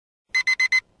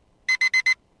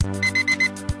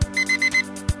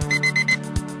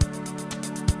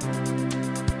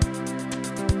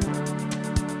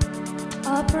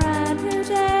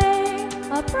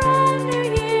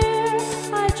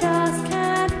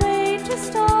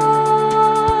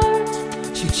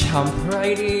jump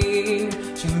right in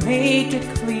to make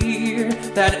it clear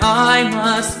that I'm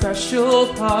a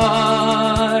special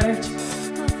part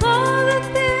of all the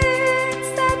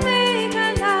things that make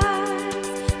our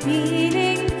lives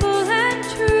meaningful and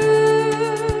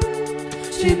true.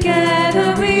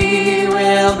 Together we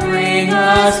will bring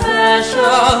a special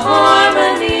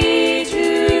harmony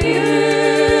to you.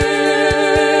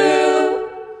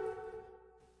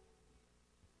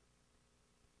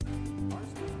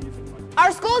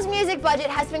 Our school's music budget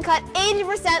has been cut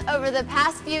 80% over the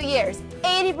past few years.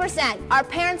 80%. Our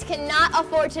parents cannot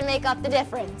afford to make up the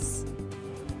difference.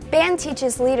 Band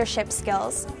teaches leadership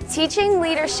skills. Teaching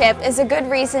leadership is a good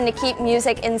reason to keep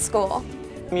music in school.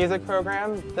 Music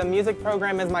program? The music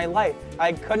program is my life.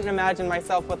 I couldn't imagine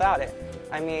myself without it.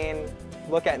 I mean,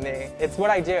 look at me. It's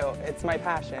what I do. It's my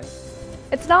passion.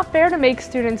 It's not fair to make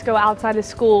students go outside of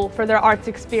school for their arts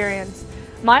experience.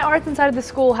 My arts inside of the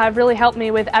school have really helped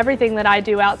me with everything that I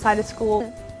do outside of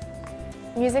school.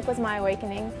 Music was my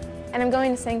awakening, and I'm going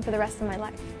to sing for the rest of my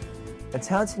life. A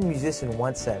talented musician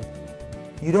once said,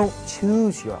 "You don't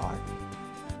choose your art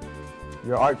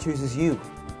chooses you."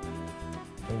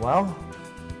 And well,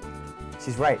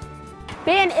 she's right.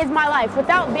 Band is my life.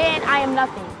 Without band, I am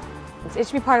nothing. It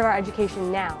should be part of our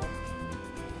education now.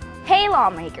 Hey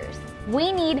lawmakers,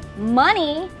 we need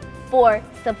money for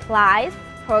supplies,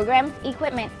 programs,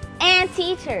 equipment, and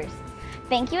teachers.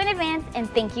 Thank you in advance, and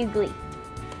thank you, Glee.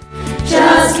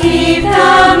 Just keep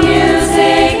the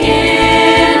music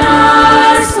in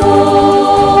our school.